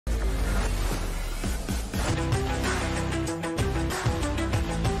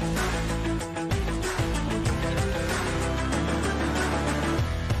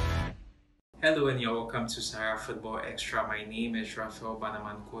Hello and you're welcome to Sahara Football Extra. My name is Rafael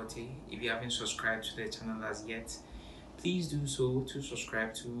Banaman Kote. If you haven't subscribed to the channel as yet, please do so to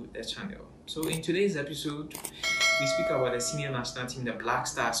subscribe to the channel. So in today's episode, we speak about the senior national team, the Black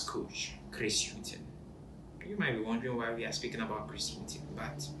Stars coach, Chris Hughton. You might be wondering why we are speaking about Chris Hughton,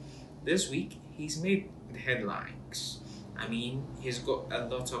 but this week he's made the headlines. He's got a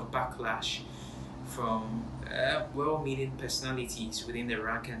lot of backlash from well-meaning personalities within the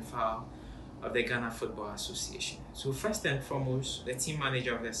rank and file of the Ghana Football Association. So first and foremost, the team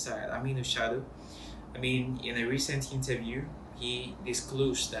manager of the side, Hughton, in a recent interview, he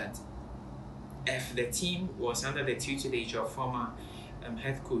disclosed that if the team was under the tutelage of former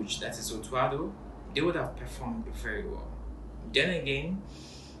head coach, that is Otuado, they would have performed very well. Then again,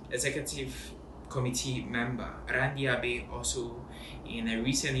 executive committee member Randy Abe also in a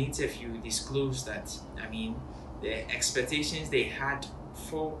recent interview disclosed that the expectations they had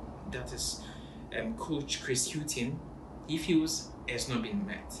for coach Chris Hughton, he feels has not been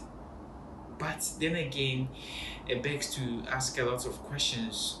met. But then again, it begs to ask a lot of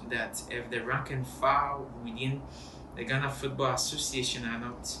questions that if the rank and file within the Ghana Football Association are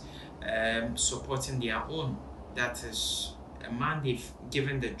not supporting their own, that is a man they've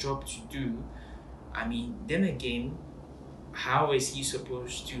given the job to do, then again, how is he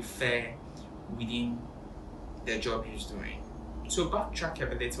supposed to fare within the job he's doing? So backtrack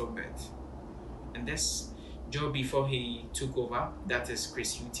a little bit. And this job before he took over, that is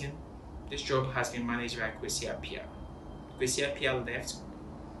Chris Hughton, this job has been managed by Kwesi Appiah. Kwesi Appiah left,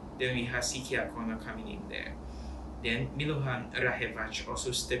 then we have Siki Akona coming in there. Then Milohan Rahevac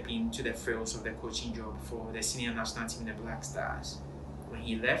also stepped into the frills of the coaching job for the senior national team, the Black Stars. When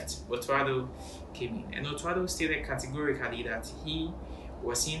he left, Otuado came in, and Otuado stated categorically that he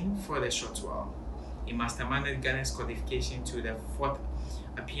was in for the short while. He masterminded Ghana's qualification to the fourth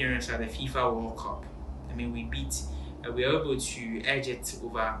appearance at the FIFA World Cup. We were able to edge it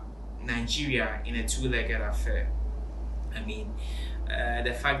over Nigeria in a two-legged affair.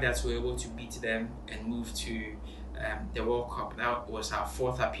 The fact that we were able to beat them and move to the World Cup, that was our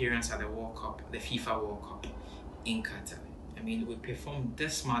fourth appearance at the World Cup, the FIFA World Cup in Qatar. We performed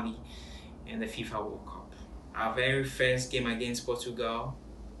dismally in the FIFA World Cup. Our very first game against Portugal,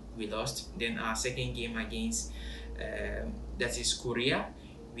 we lost. Then our second game against that is Korea,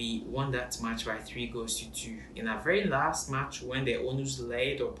 we won that match by 3-2. In our very last match, when the onus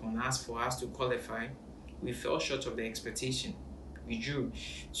laid upon us for us to qualify, we fell short of the expectation. We drew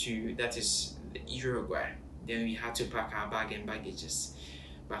to, that is Uruguay. Then we had to pack our bag and baggages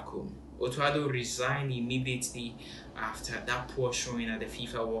back home. Otuado resigned immediately after that poor showing at the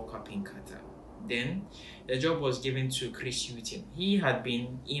FIFA World Cup in Qatar. Then the job was given to Chris Hughton. He had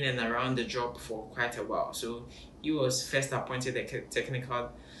been in and around the job for quite a while. So he was first appointed the technical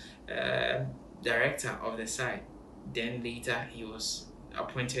director of the side. Then later he was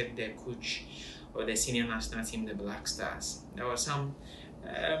appointed the coach of the senior national team, the Black Stars. That was some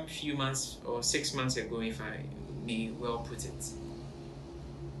few months or 6 months ago, if I may well put it.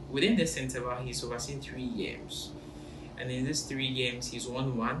 Within this interval, he's overseen 3 games. And in these 3 games, he's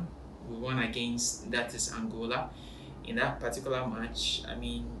won 1. We won against, that is Angola. In that particular match,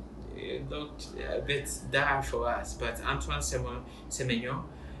 it looked a bit dire for us, but Antoine Semenyo,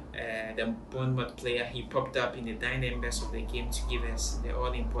 the Bournemouth player, he popped up in the dying embers of the game to give us the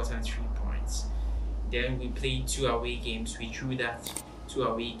all-important 3 points. Then we played 2 away games. We drew that 2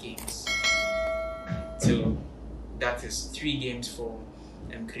 away games. So that is 3 games for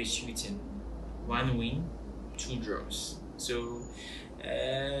Chris Hughton. 1 win, 2 draws. So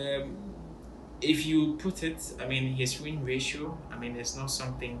if you put it, his win ratio, it's not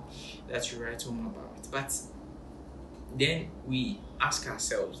something that you write home about. But then we ask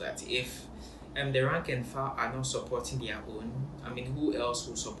ourselves that if the rank and file are not supporting their own, who else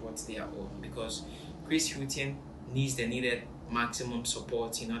will support their own? Because Chris Hughton needs the needed maximum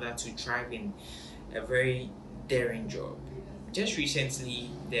support in order to thrive in a very daring job. Just recently,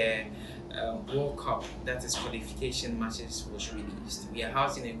 the World Cup, that is qualification matches, was released. We are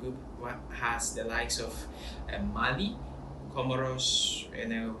housed in a group that has the likes of Mali, Comoros,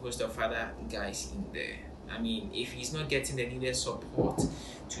 and a host of other guys in there. If he's not getting the needed support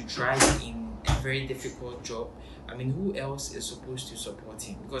to thrive in a very difficult job, who else is supposed to support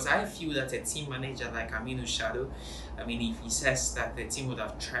him? Because I feel that a team manager like Hughton, if he says that the team would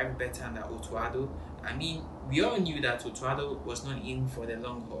have thrived better under Otuado, we all knew that Otuado was not in for the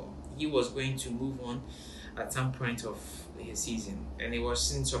long haul. He was going to move on at some point of his season. And it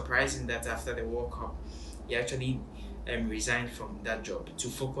wasn't surprising that after the World Cup, he actually resigned from that job to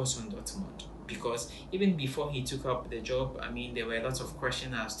focus on Dortmund. because even before he took up the job, I mean, there were lots of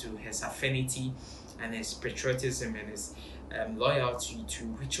questions as to his affinity and his patriotism and his loyalty to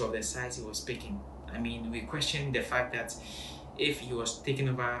which of the sides he was picking. I mean, we questioned the fact that if he was taking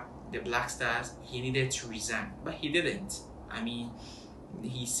over the Black Stars, he needed to resign, but he didn't. I mean,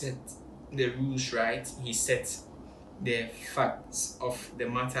 he set the rules right, he set the facts of the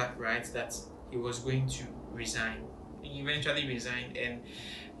matter right, that he was going to resign. He eventually resigned and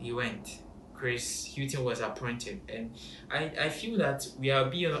he went. Chris Hughton was appointed, and I feel that we are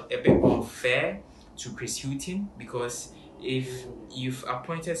being a bit unfair to Chris Hughton, because if you've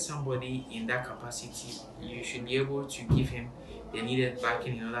appointed somebody in that capacity, you should be able to give him the needed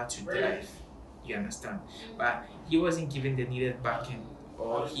backing in order to drive. You understand? But he wasn't given the needed backing,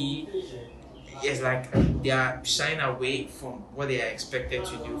 or he is like they are shying away from what they are expected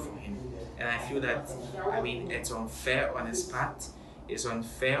to do from him. And I feel that, I mean, it's unfair on his part. It's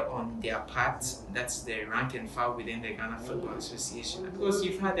unfair on their part. That's the rank and file within the Ghana Football Association. Because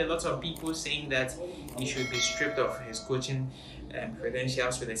you've had a lot of people saying that he should be stripped of his coaching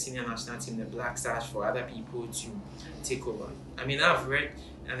credentials with the senior national team, the Black Stars, for other people to take over. I mean, I've read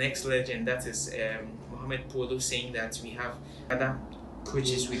an ex-legend, that is Mohamed Polo, saying that we have other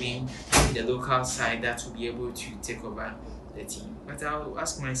coaches within the local side that will be able to take over the team. But I'll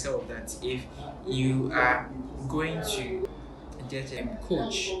ask myself that if you are going to get a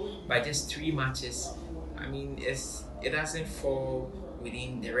coach by just 3 matches, I mean, it doesn't fall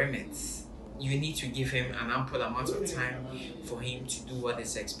within the remits. You need to give him an ample amount of time for him to do what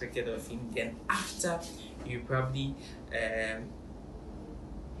is expected of him. Then after, you probably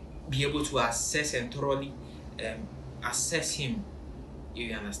be able to assess and thoroughly assess him.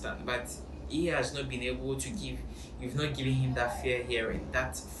 You understand? But he has not been able to give. You've not given him that fair hearing,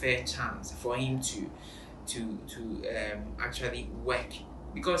 that fair chance for him to actually work,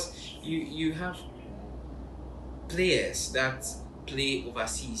 because you have players that play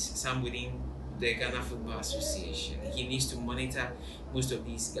overseas, some within the Ghana Football Association. He needs to monitor most of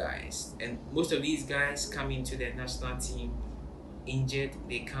these guys, and most of these guys come into the national team injured,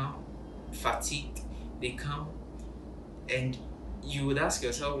 they come fatigued, they come, and you would ask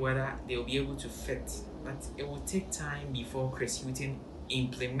yourself whether they'll be able to fit. But it will take time before Chris Hughton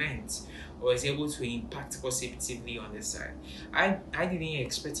implements or is able to impact positively on the side. I didn't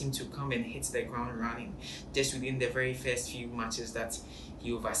expect him to come and hit the ground running just within the very first few matches that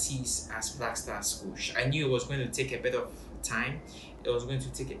he oversees as Black Stars coach. I knew it was going to take a bit of time. It was going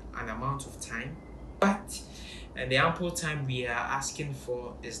to take an amount of time. But the ample time we are asking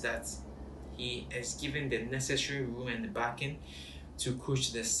for is that he is given the necessary room and the backing to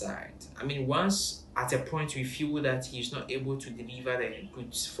coach the side. I mean, once at a point we feel that he's not able to deliver the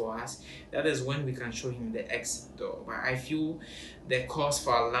goods for us, that is when we can show him the exit door. But I feel the cause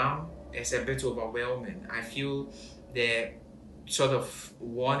for alarm is a bit overwhelming. I feel the sort of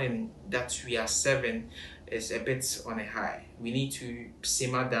warning that we are serving is a bit on a high. We need to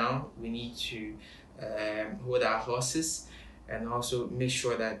simmer down. We need to hold our horses, and also make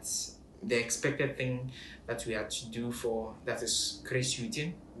sure that the expected thing that we are to do for, that is Chris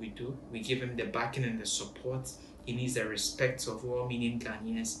Hughton, we do. We give him the backing and the support. He needs the respect of well-meaning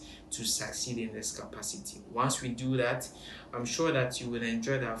Ghanaians to succeed in this capacity. Once we do that, I'm sure that you will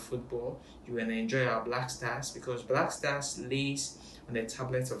enjoy our football. You will enjoy our Black Stars, because Black Stars lays on the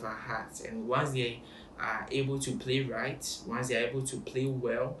tablets of our hearts. And once they are able to play right, once they are able to play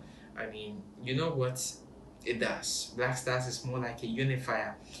well, I mean, you know what it does. Black Stars is more like a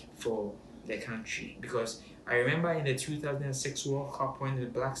unifier for the country, because I remember in the 2006 World Cup when the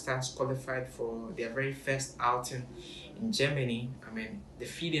Black Stars qualified for their very first outing in Germany, I mean, the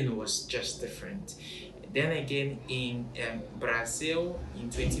feeling was just different. Then again in Brazil in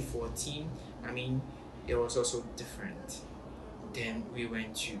 2014, I mean, it was also different. Then we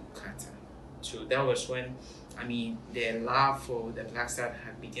went to Qatar. So that was when, I mean, the love for the Black Stars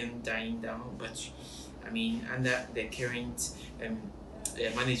had begun dying down. But I mean, under the current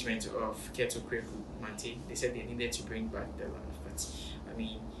management of Keto Kweku Mante, they said they needed to bring back the love. But I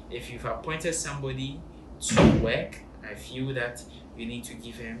mean, if you've appointed somebody to work, I feel that you need to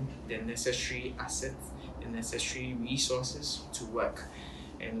give him the necessary assets, the necessary resources to work.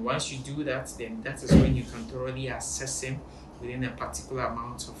 And once you do that, then that is when you can thoroughly assess him within a particular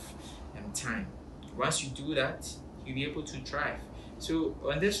amount of time. Once you do that, you'll be able to thrive. So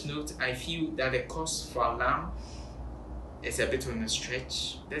on this note, I feel that the cost for alarm is a bit on a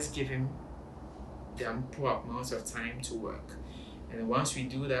stretch. Let's give him the ample amount of time to work. And once we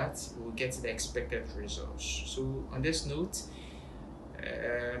do that, we'll get the expected results. So on this note,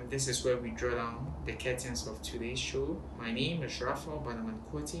 This is where we draw down the curtains of today's show. My name is Rafael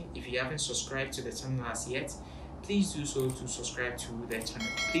Banaman-Kwoti. If you haven't subscribed to the channel as yet, please do so to subscribe to the channel.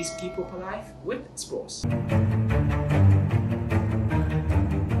 Please keep up alive with sports.